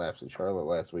 153 laps at Charlotte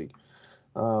last week.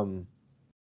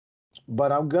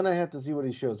 But I'm gonna have to see what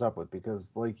he shows up with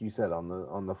because, like you said,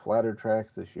 on the flatter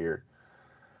tracks this year,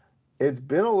 it's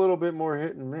been a little bit more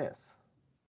hit and miss,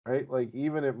 right? Like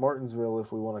even at Martinsville,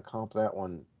 if we want to comp that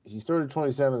one, he started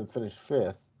 27th and finished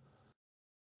 5th,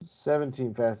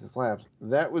 17 fastest laps.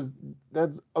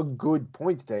 That's a good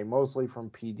points day, mostly from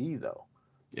PD though,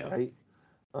 right?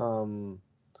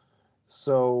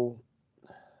 So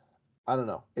I don't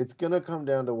know. It's gonna come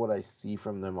down to what I see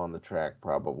from them on the track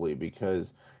probably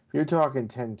because if you're talking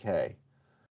 10K.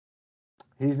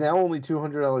 He's now only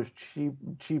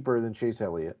 $200 cheaper than Chase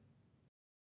Elliott,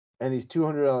 and he's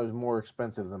 $200 more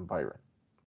expensive than Byron.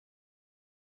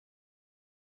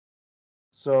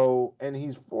 So, and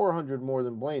he's 400 more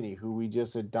than Blaney, who we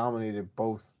just had dominated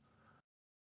both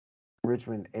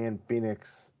Richmond and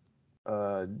Phoenix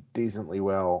decently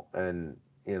well, and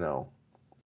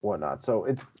whatnot. So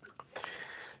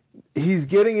he's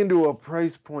getting into a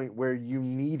price point where you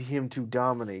need him to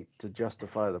dominate to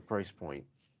justify the price point,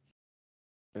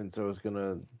 and so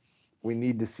we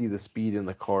need to see the speed in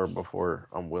the car before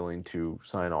I'm willing to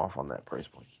sign off on that price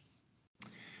point.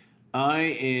 I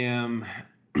am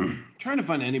trying to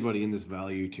find anybody in this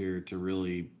value tier to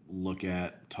really look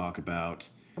at, talk about.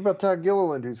 How about Todd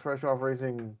Gilliland, who's fresh off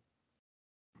racing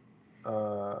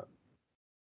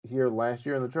here last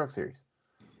year in the Truck Series?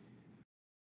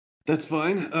 That's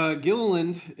fine.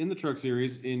 Gilliland in the Truck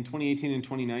Series in 2018 and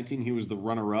 2019, he was the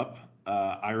runner-up.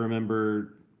 I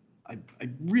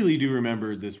really do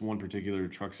remember this one particular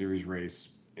Truck Series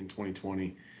race in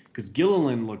 2020 because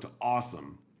Gilliland looked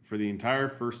awesome for the entire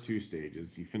first 2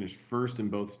 stages. He finished first in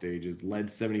both stages, led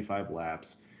 75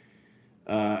 laps.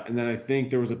 And then I think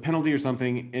there was a penalty or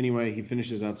something. Anyway, he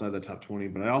finishes outside the top 20.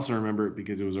 But I also remember it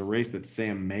because it was a race that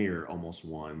Sam Mayer almost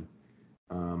won.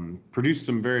 Produced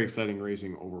some very exciting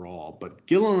racing overall. But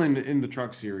Gilliland in the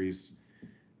Truck Series,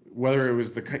 whether it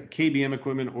was the KBM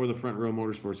equipment or the Front Row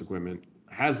Motorsports equipment,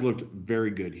 has looked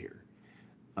very good here.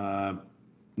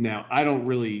 Now, I don't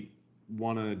really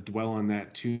want to dwell on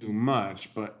that too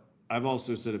much, but I've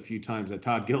also said a few times that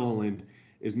Todd Gilliland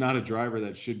is not a driver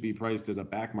that should be priced as a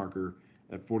backmarker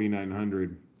at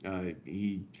 4,900.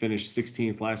 He finished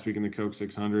 16th last week in the Coke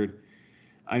 600.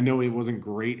 I know he wasn't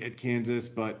great at Kansas,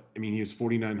 but I mean, he was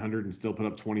 4,900 and still put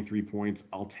up 23 points.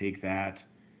 I'll take that.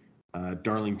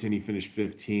 Darlington, he finished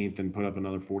 15th and put up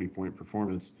another 40-point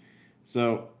performance.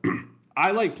 So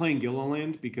I like playing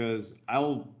Gilliland because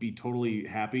I'll be totally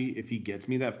happy if he gets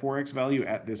me that 4x value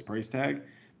at this price tag.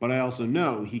 But I also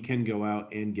know he can go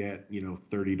out and get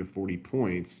 30 to 40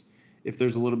 points if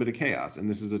there's a little bit of chaos. And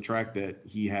this is a track that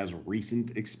he has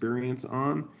recent experience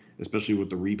on, especially with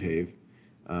the repave.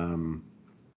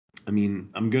 I mean,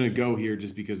 I'm going to go here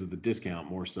just because of the discount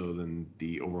more so than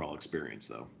the overall experience,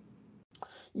 though.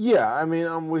 Yeah, I mean,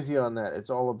 I'm with you on that. It's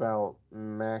all about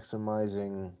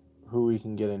maximizing who we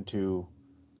can get into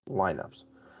lineups.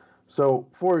 So,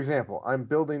 for example, I'm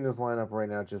building this lineup right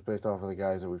now just based off of the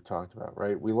guys that we've talked about,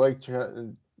 right? We like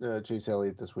Chase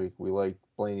Elliott this week. We like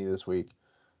Blaney this week.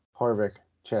 Harvick,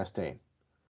 Chastain.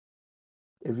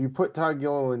 If you put Todd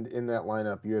Gilliland in that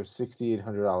lineup, you have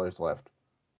 $6,800 left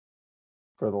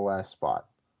for the last spot,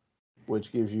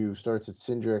 which gives you starts at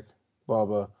Cindric,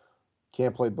 Bubba,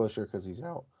 can't play Busher because he's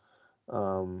out. But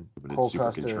Cole it's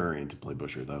super Custer. contrarian to play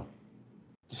Busher, though.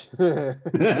 It's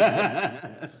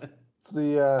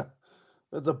the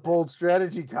that's a bold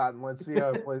strategy, Cotton. Let's see how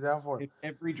it plays out for him. If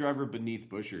every driver beneath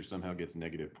Busher somehow gets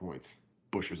negative points,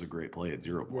 Busher's a great play at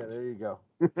 0 points. Yeah, there you go.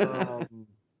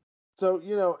 So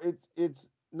it's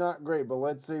not great, but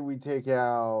let's say we take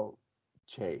out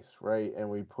Chase, right, and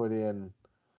we put in,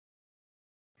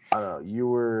 I don't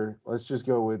know, let's just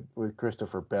go with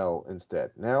Christopher Bell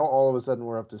instead. Now all of a sudden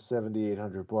we're up to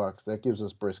 $7,800. That gives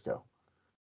us Briscoe.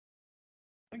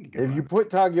 If you put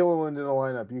Todd Gilliland in a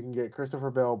lineup, you can get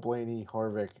Christopher Bell, Blaney,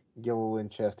 Harvick,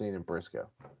 Gilliland, Chastain, and Briscoe.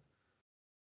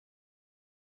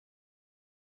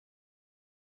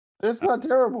 It's not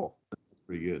terrible. That's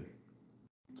pretty good.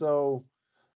 So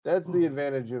that's the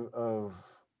advantage of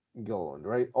Gilliland,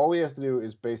 right? All he has to do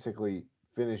is basically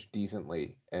finish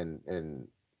decently, and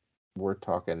we're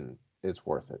talking it's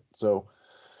worth it. So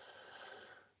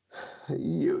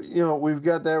we've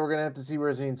got that. We're gonna have to see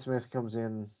where Zane Smith comes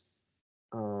in.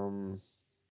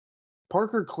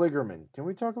 Parker Kligerman. Can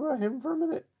we talk about him for a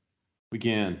minute? We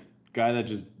can. Guy that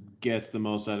just gets the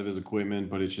most out of his equipment,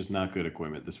 but it's just not good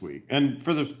equipment this week. And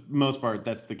for the most part,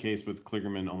 that's the case with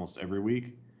Kligerman almost every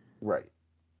week. Right.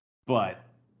 But,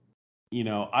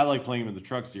 I like playing him in the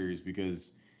truck series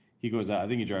because he goes out. I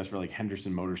think he drives for like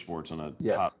Henderson Motorsports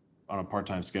on a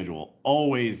part-time schedule.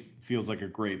 Always feels like a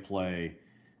great play,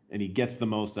 and he gets the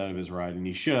most out of his ride. And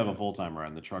he should have a full-time ride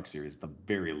in the truck series at the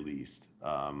very least.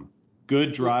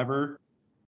 Good driver,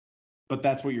 but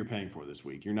that's what you're paying for this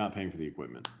week. You're not paying for the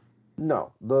equipment.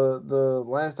 No, the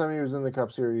last time he was in the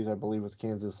Cup Series, I believe, was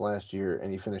Kansas last year,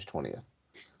 and he finished 20th.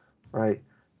 Right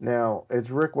now, it's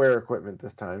Rick Ware equipment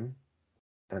this time,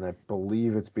 and I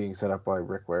believe it's being set up by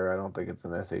Rick Ware. I don't think it's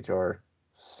an SHR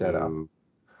setup.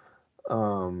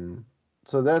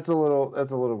 So that's a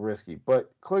little risky.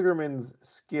 But Kligerman's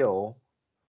skill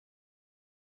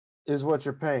is what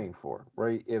you're paying for,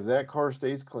 right? If that car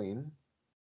stays clean,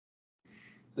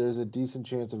 there's a decent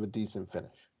chance of a decent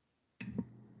finish.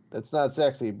 That's not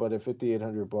sexy, but at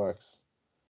 $5,800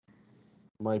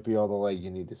 might be all the leg you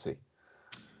need to see.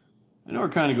 I know we're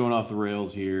kind of going off the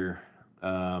rails here,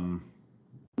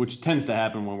 which tends to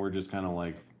happen when we're just kind of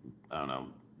like, I don't know,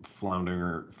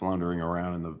 floundering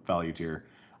around in the value tier.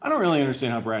 I don't really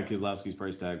understand how Brad Keselowski's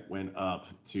price tag went up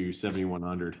to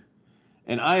 7,100,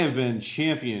 and I have been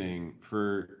championing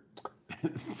for.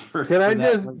 Can I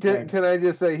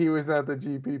just say he was not the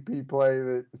GPP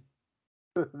play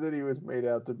that he was made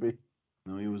out to be?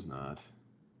 No, he was not.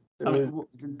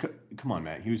 Come on,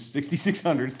 Matt. He was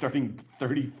 6,600, starting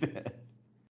 35th.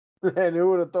 And who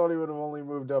would have thought he would have only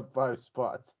moved up 5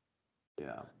 spots?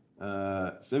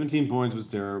 Yeah. 17 points was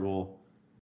terrible.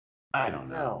 I don't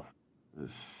know.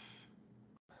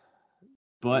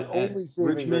 But at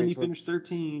Richmond, he finished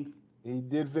 13th. He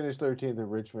did finish 13th at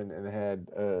Richmond and had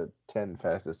 10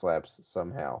 fastest laps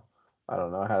somehow. I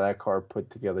don't know how that car put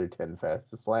together 10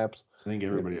 fastest laps. I think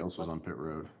everybody else was on pit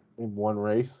road. In one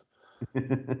race.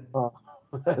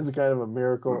 That's kind of a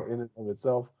miracle in and of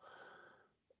itself.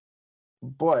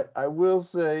 But I will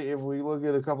say, if we look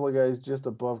at a couple of guys just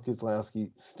above Keselowski,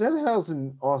 Stenhouse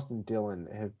and Austin Dillon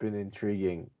have been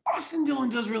intriguing. Austin Dillon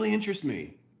does really interest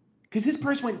me because his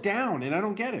price went down, and I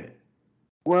don't get it.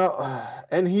 Well,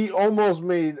 and he almost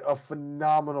made a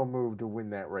phenomenal move to win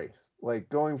that race. Like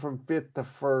going from 5th to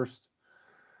 1st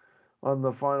on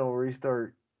the final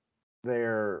restart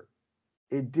there,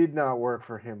 it did not work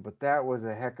for him, but that was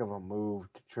a heck of a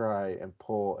move to try and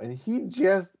pull. And he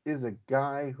just is a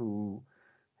guy who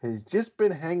has just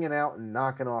been hanging out and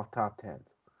knocking off top 10s.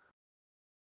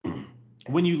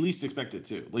 When you least expect it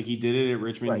to. Like he did it at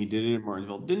Richmond, He did it at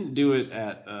Martinsville. Didn't do it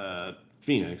at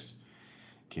Phoenix.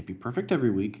 Can't be perfect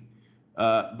every week.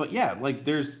 But yeah, like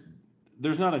there's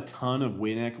not a ton of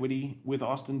win equity with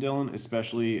Austin Dillon,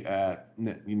 especially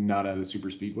not at a super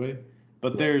speedway.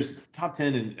 But there's top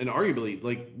 10 and arguably,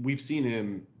 like we've seen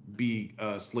him be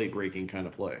a slate breaking kind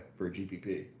of play for a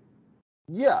GPP.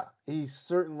 Yeah, he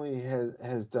certainly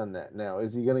has done that. Now,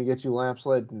 is he going to get you laps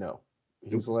led? No.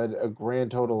 He's led a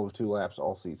grand total of 2 laps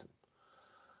all season.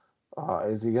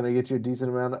 Is he going to get you a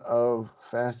decent amount of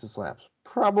fastest laps?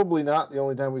 Probably not. The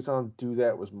only time we saw him do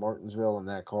that was Martinsville, and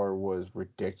that car was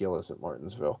ridiculous at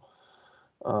Martinsville.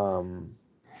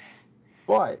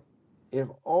 But if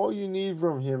all you need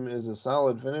from him is a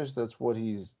solid finish, that's what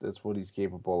he's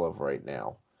capable of right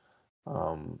now.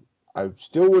 I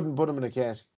still wouldn't put him in a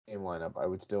cash game lineup. I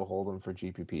would still hold him for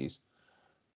GPPs.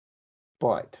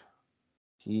 But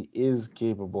he is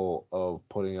capable of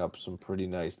putting up some pretty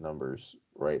nice numbers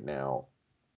right now.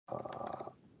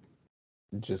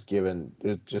 Just given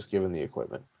the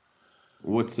equipment.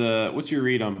 What's your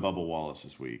read on Bubba Wallace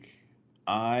this week?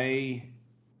 I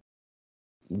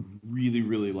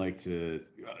really like to.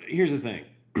 Here's the thing,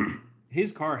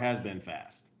 his car has been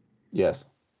fast. Yes,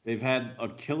 they've had a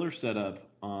killer setup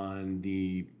on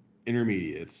the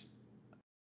intermediates.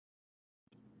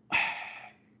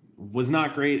 Was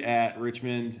not great at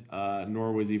Richmond,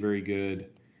 nor was he very good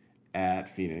at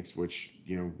Phoenix, which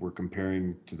we're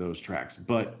comparing to those tracks.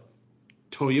 But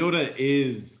Toyota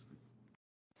is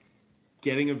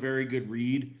getting a very good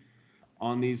read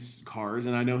on these cars,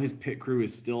 and I know his pit crew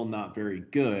is still not very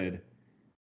good.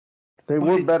 They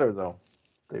were better though.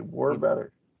 They were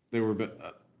better. They were.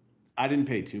 I didn't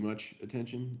pay too much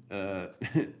attention to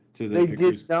the. They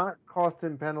did not cost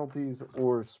him penalties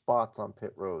or spots on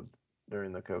pit road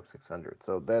during the Coke 600,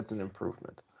 so that's an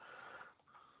improvement.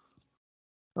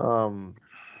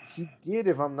 He did,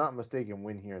 if I'm not mistaken,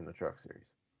 win here in the Truck Series.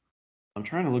 I'm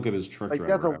trying to look at his truck driver.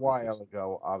 That's a while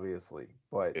ago, obviously,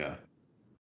 but yeah.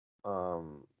 I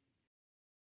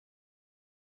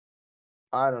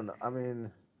don't know. I mean,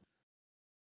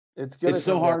 it's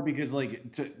so hard because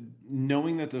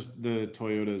knowing that the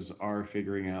Toyotas are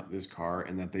figuring out this car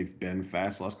and that they've been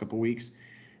fast the last couple of weeks,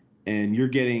 and you're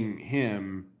getting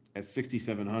him at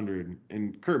 6,700,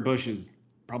 and Kurt Busch is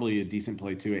probably a decent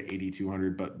play too at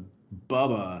 8,200, but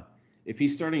Bubba, if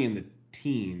he's starting in the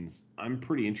teens, I'm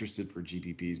pretty interested for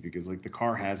GPPs because the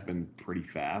car has been pretty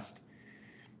fast.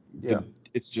 Yeah.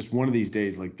 It's just one of these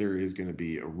days there is going to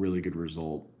be a really good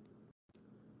result.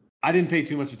 I didn't pay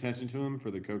too much attention to him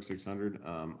for the Coke 600.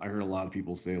 I heard a lot of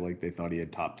people say they thought he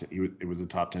had top 10. It was a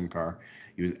top 10 car.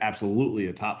 He was absolutely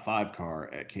a top 5 car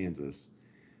at Kansas.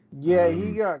 Yeah,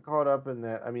 he got caught up in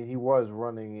that. I mean, he was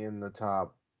running in the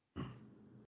top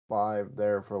 5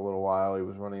 there for a little while. He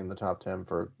was running in the top 10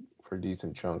 for a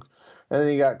decent chunk, and then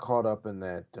he got caught up in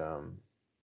that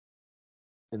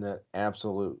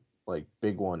absolute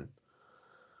big one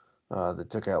that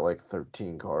took out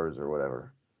 13 cars or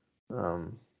whatever.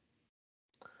 So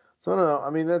I don't know. I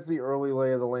mean, that's the early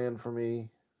lay of the land for me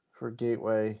for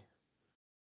Gateway.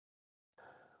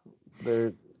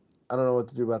 I don't know what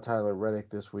to do about Tyler Reddick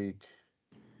this week.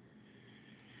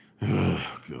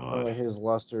 Oh, God. His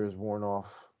luster is worn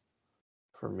off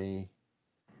for me.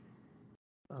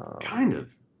 Kind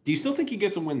of. Do you still think he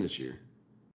gets a win this year?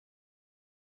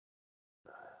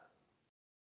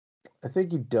 I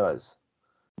think he does.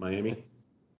 Miami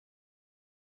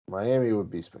would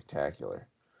be spectacular.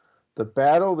 The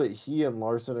battle that he and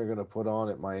Larson are going to put on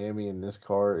at Miami in this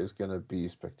car is going to be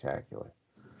spectacular.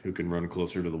 Who can run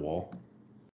closer to the wall?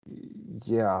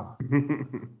 Yeah.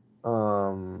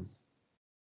 And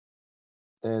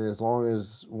as long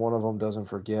as one of them doesn't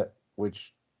forget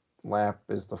which lap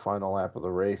is the final lap of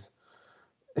the race,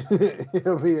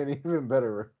 it'll be an even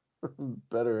better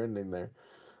ending there.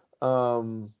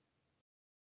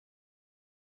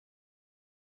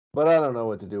 But I don't know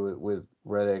what to do with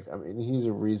Reddick. I mean, he's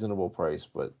a reasonable price,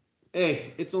 but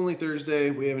hey, it's only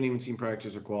Thursday. We haven't even seen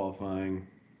practice or qualifying.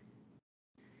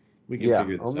 We can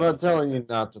figure this out. I'm not telling you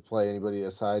not to play anybody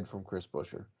aside from Chris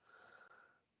Buescher.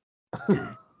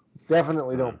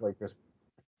 Definitely don't play Chris.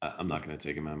 I'm not going to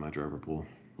take him out of my driver pool.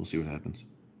 We'll see what happens.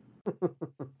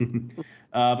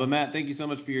 But Matt, thank you so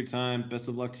much for your time. Best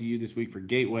of luck to you this week for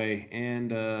Gateway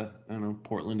and I don't know,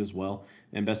 Portland as well.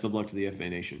 And best of luck to the FA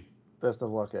Nation. Best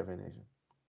of luck, FA Nation.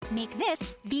 Make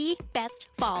this the best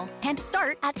fall and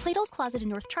start at Plato's Closet in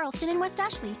North Charleston and West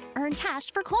Ashley. Earn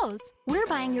cash for clothes. We're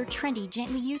buying your trendy,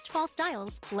 gently used fall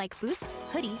styles like boots,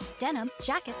 hoodies, denim,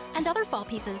 jackets, and other fall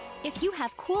pieces. If you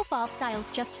have cool fall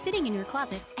styles just sitting in your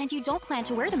closet and you don't plan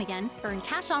to wear them again, earn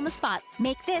cash on the spot.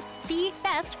 Make this the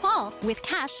best fall with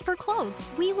cash for clothes.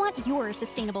 We want your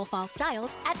sustainable fall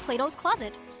styles at Plato's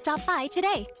Closet. Stop by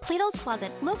today. Plato's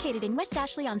Closet, located in West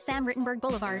Ashley on Sam Rittenberg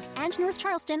Boulevard and North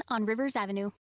Charleston on Rivers Avenue.